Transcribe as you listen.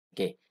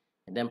Okay,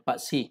 and then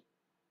part C.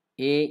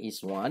 A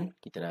is 1,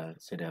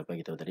 saya dah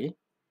bagi tahu tadi.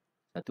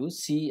 1,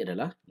 C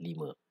adalah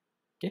 5.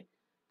 Okay,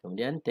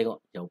 kemudian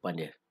tengok jawapan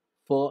dia.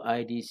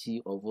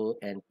 4IDC over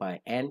N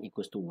pi. N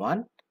equals to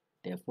 1.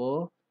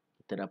 Therefore,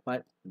 kita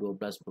dapat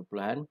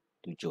 12.7.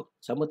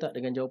 Sama tak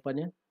dengan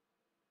jawapannya?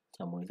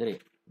 Sama tadi.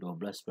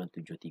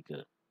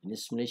 12.73. Ini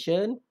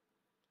simulation.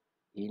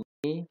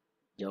 Ini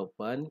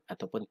jawapan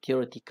ataupun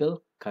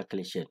theoretical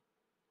calculation.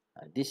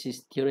 This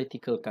is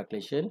theoretical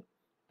calculation.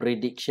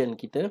 Prediction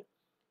kita.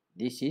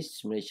 This is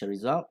simulation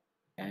result.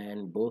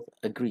 And both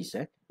agrees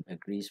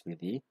with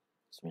the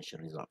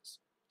simulation results.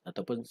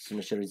 Ataupun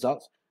simulation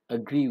results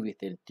agree with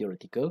the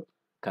theoretical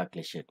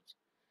calculation.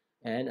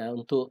 And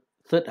untuk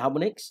third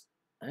harmonics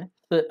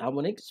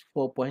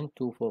 4.244.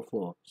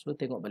 So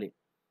tengok balik.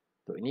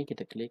 Untuk ini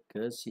kita klik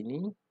ke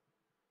sini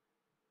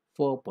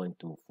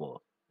 4.24.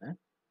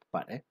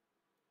 Tepat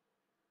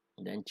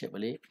Dan check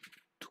balik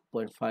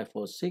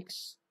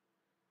 2.546.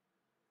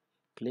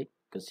 Klik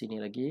ke sini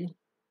lagi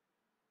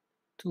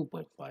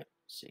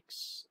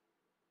 2.56.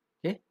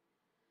 Okay.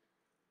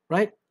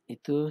 Right,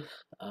 itu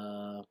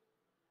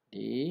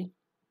di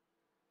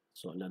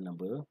soalan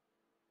number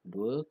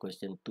 2,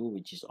 question 2,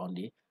 which is on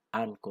the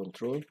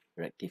uncontrolled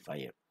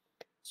rectifier.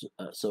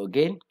 So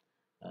again,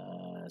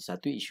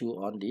 satu issue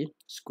on the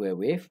square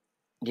wave.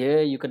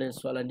 Dia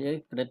soalan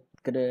dia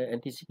kena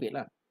anticipate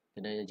lah.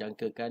 Kena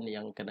jangkakan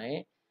yang akan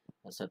naik.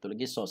 Satu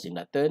lagi source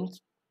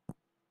inductance.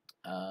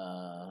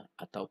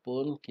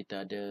 Ataupun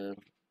kita ada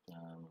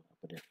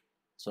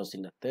source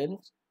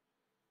inductance,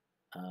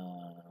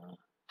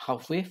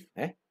 half wave.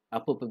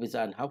 Apa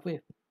perbezaan half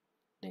wave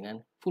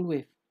dengan full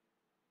wave?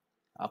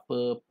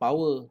 Apa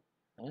power?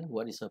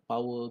 What is a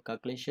power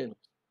calculation?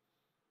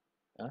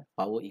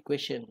 Power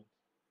equation.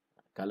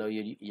 Kalau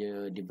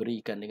ia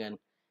diberikan dengan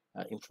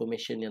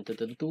information yang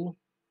tertentu,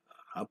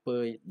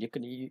 apa dia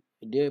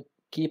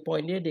key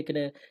point dia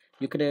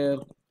you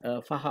kena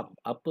faham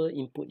apa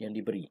input yang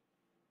diberi,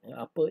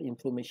 apa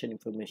information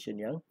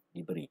yang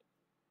diberi,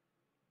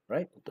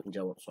 right, untuk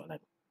menjawab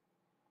soalan.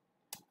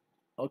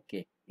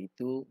 Okay,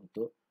 itu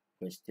untuk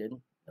question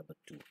number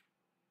 2.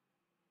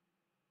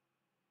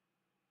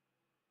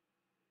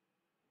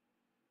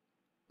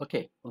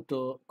 Okay,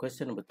 untuk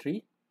question number 3.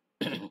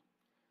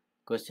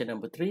 Question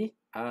number 3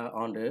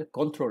 on the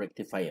control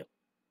rectifier.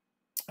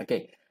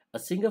 Okay, a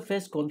single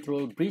phase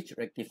control bridge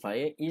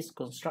rectifier is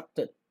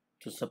constructed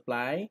to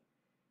supply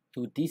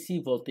to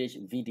DC voltage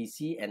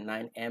VDC and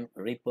 9 amp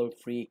ripple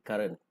free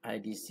current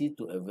IDC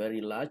to a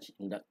very large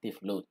inductive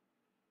load.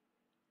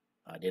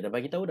 Dia dah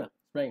bagi tahu dah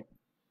sebenarnya.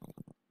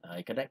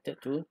 Connected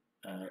to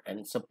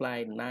and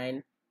supply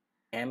 9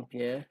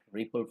 ampere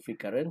ripple free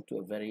current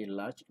to a very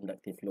large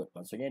inductive load.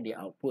 Maksudnya di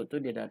output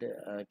tu dia dah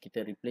ada,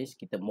 kita replace,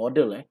 kita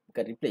model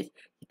bukan replace,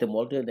 kita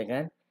model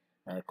dengan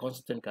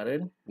constant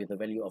current with a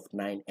value of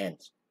 9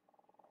 amps.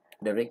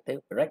 The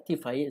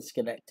rectifier is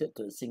connected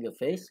to a single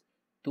phase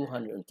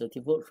 230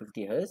 volt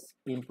 50 Hz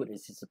input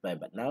AC supply,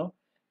 but now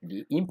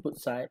the input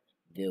side,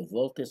 the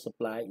voltage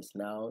supply is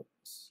now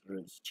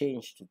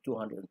changed to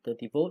 230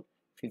 volt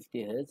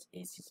 50 Hz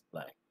AC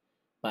supply.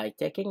 By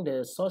taking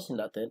the source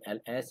inductance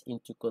LS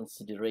into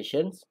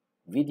considerations,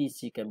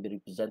 VDC can be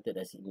represented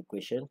as in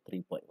equation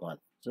 3.1.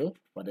 So,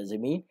 what does it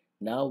mean?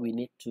 Now we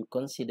need to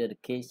consider the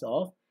case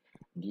of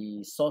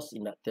the source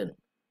inductance.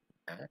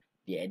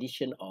 The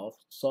addition of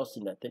source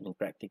inductance in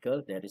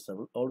practical, there is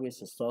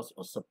always a source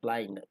or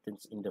supply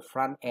inductance in the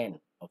front end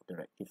of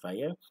the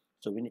rectifier.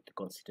 So, we need to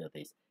consider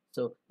this.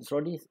 So, it's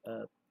already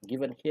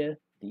given here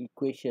the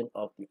equation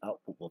of the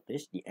output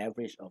voltage, the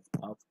average of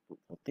output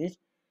voltage.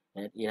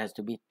 And it has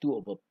to be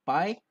 2 over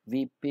pi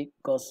V peak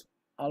cos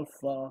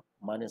alpha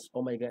minus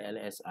omega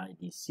LS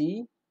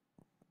IDC.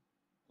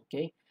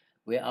 Okay,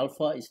 where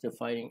alpha is the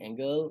firing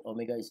angle,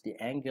 omega is the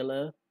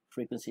angular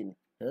frequency in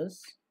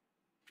hertz.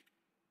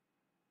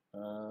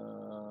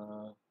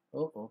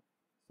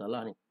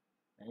 Salah ni.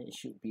 It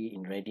should be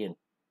in radian.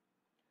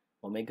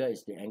 Omega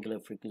is the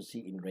angular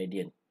frequency in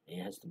radian. It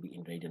has to be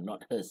in radian,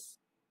 not hertz.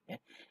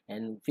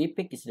 And V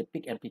peak is the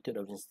peak amplitude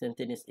of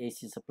instantaneous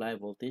AC supply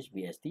voltage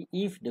VST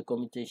if the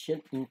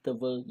commutation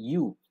interval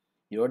U,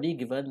 you already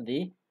given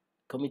the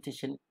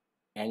commutation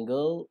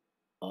angle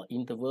or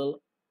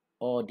interval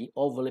or the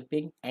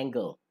overlapping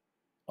angle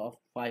of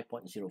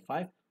 5.05.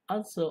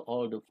 Answer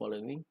all the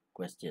following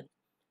questions.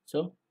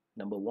 So,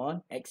 number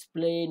 1,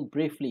 explain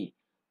briefly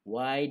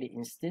why the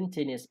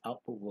instantaneous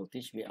output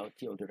voltage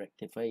VOUT of the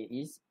rectifier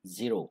is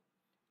 0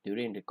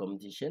 during the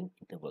commutation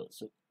interval.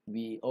 So,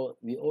 we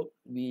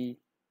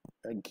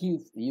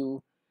give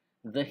you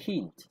the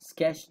hint.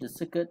 Sketch the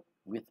circuit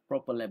with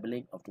proper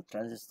labeling of the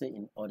transistor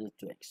in order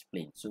to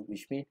explain. So,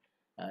 which means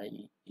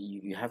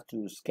you have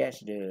to sketch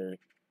the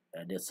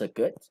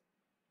circuit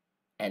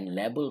and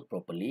label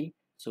properly.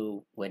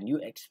 So, when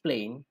you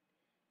explain,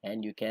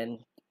 and you can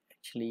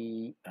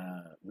actually,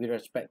 with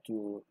respect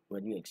to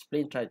when you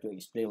explain, try to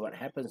explain what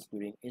happens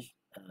during each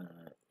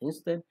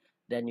instant,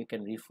 then you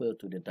can refer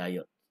to the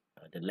diode.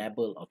 The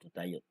label of the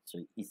diode,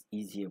 so it's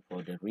easier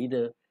for the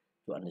reader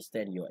to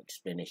understand your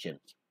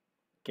explanations.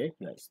 Okay,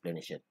 your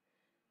explanation.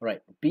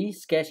 Right, B,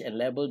 sketch and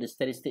label the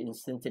steady state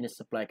instantaneous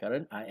supply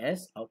current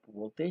IS, output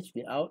voltage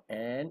V out,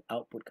 and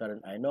output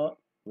current I naught,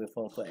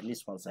 waveform for at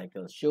least one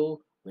cycle.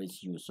 Show where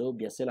it's U. So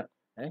biasalah,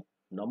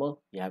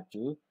 normal, you have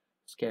to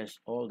sketch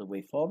all the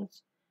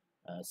waveforms.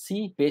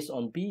 C, based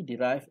on B,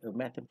 derive a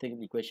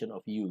mathematical equation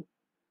of U.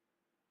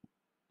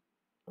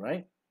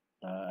 Right?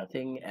 I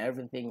think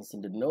everything's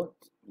in the note.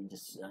 You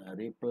just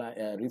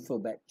refer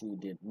back to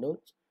the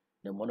note,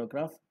 the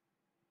monograph,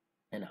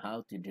 and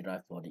how to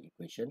derive for the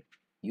equation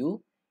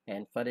U.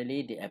 And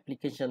finally, the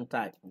application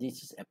type.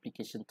 This is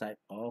application type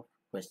of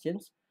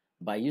questions.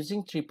 By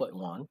using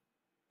 3.1,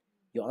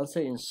 your answer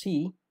in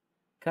C,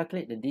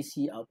 calculate the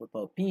DC output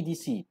power,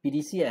 PDC.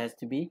 PDC has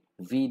to be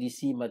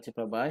VDC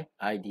multiplied by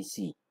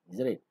IDC,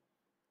 isn't it?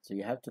 So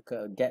you have to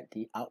get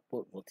the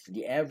output voltage,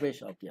 the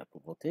average of the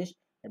output voltage,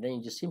 and then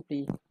you just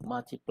simply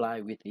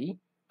multiply with the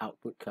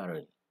output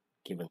current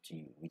given to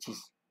you, which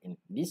is, in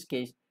this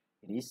case,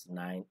 it is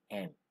 9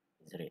 amp,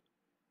 isn't it?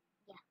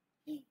 Yeah.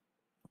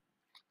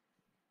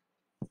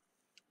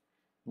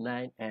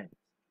 9 amp.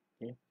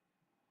 Okay.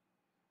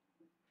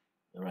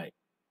 All right.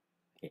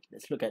 Okay,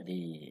 let's look at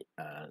the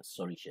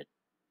solution.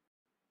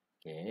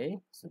 Okay,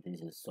 so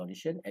this is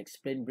solution.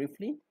 Explain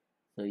briefly.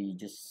 So you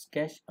just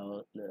sketch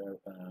out,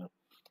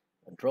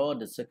 draw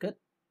the circuit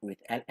with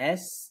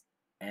LS,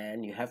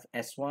 and you have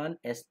S1,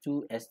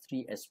 S2,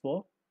 S3,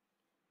 S4,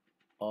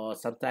 or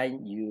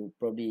sometimes you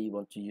probably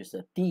want to use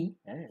a T,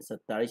 it's a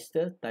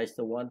thyristor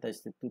 1,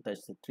 thyristor 2,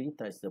 thyristor 3,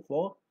 thyristor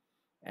 4,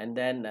 and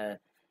then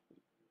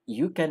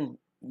you can,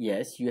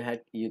 yes, you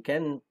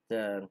can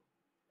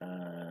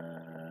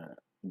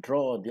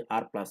draw the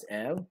R plus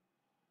L,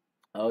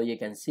 or you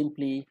can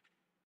simply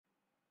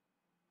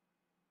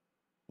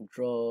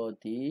draw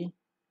the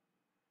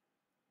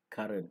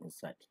current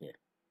inside here.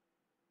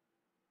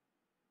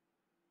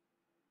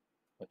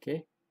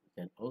 Okay, you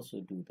can also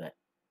do that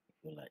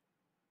if you like.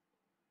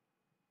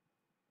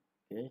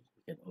 Okay,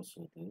 you can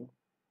also do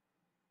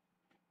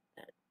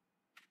that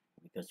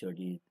because you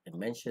already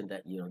mentioned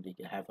that you already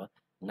have a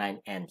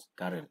 9 amps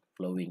current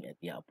flowing at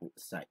the output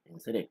side,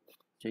 isn't it?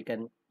 So you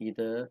can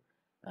either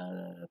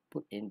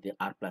put in the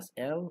R plus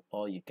L,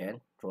 or you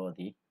can draw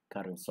the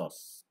current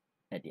source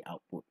at the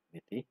output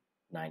with the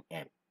 9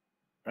 amp,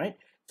 right?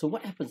 So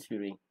what happens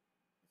during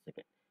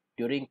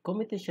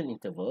commutation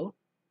interval?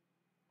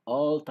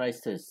 All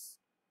thyristors,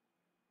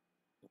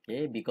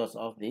 okay, because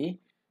of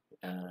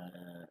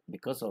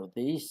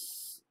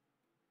this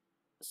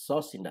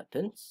source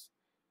inductance,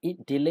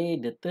 it delay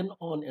the turn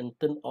on and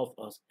turn off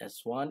of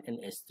S1 and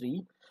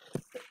S3,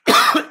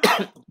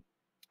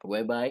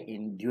 whereby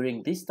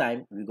during this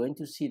time we're going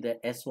to see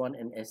that S1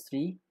 and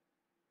S3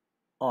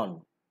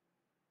 on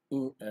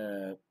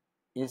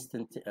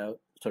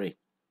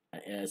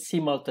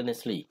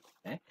simultaneously.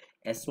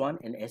 S1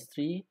 and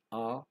S3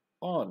 are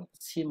on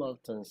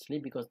simultaneously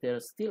because there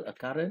is still a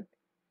current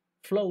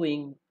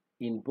flowing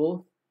in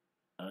both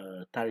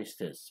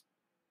thyristors.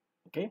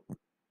 Okay,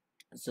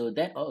 so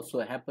that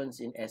also happens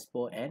in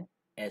S4 and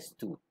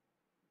S2.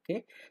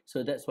 Okay,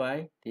 so that's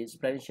why the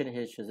explanation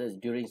here shows that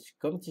during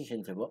commutation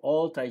interval,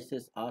 all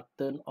thyristors are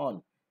turned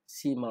on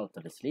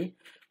simultaneously.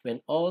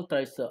 When all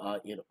thyristors are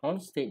in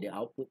on state, the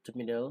output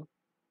terminal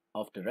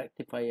of the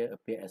rectifier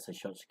appear as a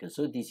short circuit.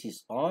 So this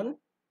is on,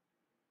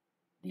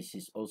 this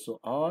is also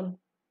on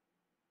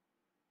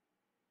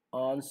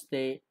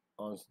state,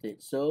 on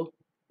state. So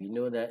we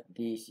know that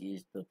this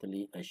is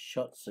totally a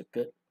short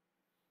circuit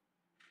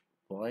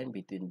point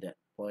between that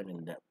point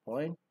and that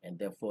point, and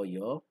therefore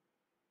your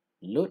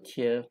load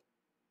here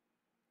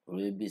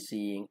will be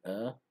seeing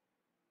a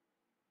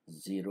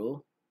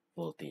 0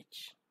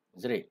 voltage.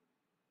 Is it?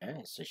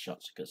 It's a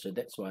short circuit, so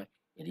that's why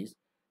it is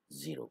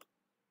 0.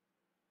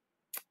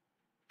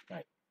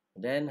 Right.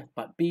 Then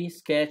part B,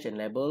 sketch and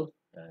label.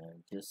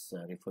 Just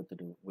refer to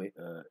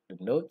the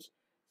notes.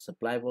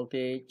 Supply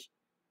voltage,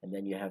 and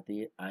then you have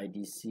the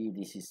IDC.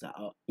 This is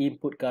our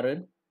input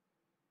current.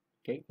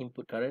 Okay,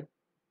 input current.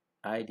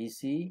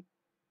 IDC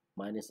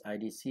minus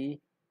IDC,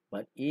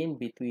 but in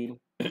between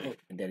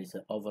there is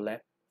an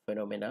overlap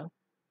phenomena.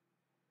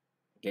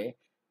 Okay,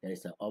 there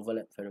is an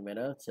overlap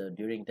phenomena. So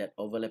during that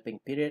overlapping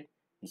period,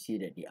 you see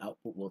that the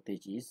output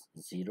voltage is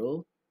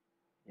 0.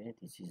 Okay,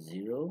 this is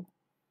 0,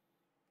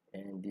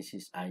 and this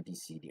is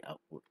IDC, the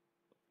output.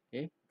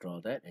 Okay,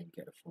 draw that and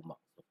get a full mark.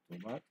 So 2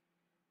 marks.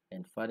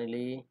 And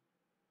finally,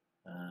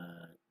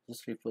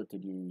 just refer to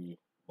the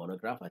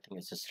monograph. I think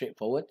it's a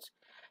straightforward.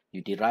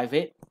 You derive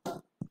it,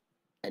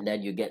 and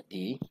then you get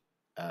the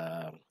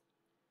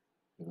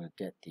you will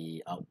get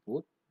the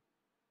output.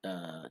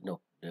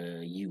 No,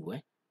 the U,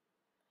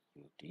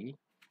 the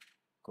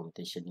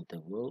commutation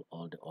interval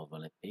or the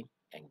overlapping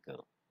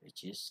angle,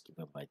 which is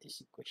given by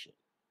this equation.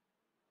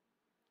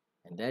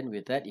 And then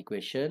with that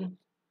equation,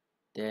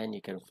 then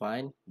you can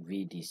find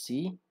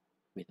VDC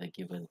with a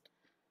given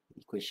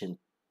equation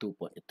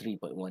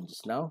 3.1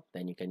 just now.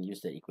 Then you can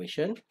use the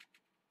equation,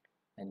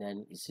 and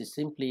then this is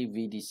simply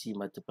VDC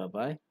multiplied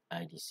by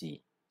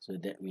IDC. So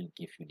that will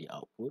give you the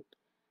output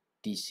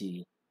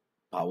DC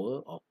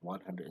power of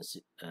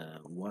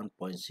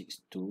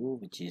 1.62,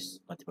 which is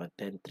multiplied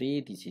 10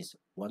 3. This is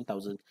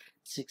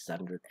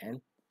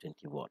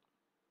 1620 watt.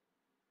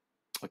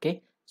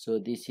 Okay, so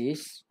this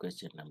is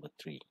question number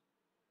 3.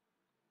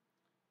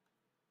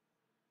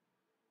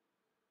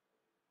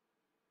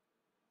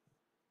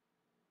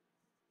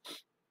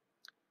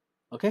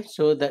 Okay,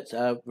 so that's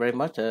very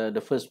much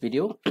the first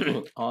video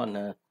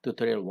on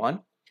tutorial 1.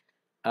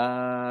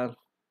 We're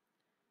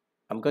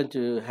going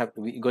to have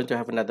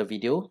another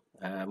video.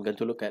 I'm going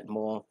to look at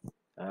more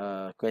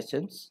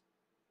questions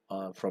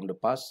from the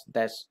past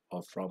test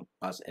or from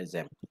past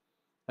exam.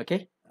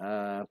 Okay,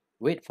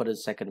 wait for the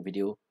second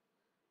video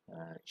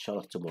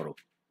inshallah tomorrow.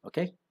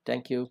 Okay,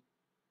 thank you.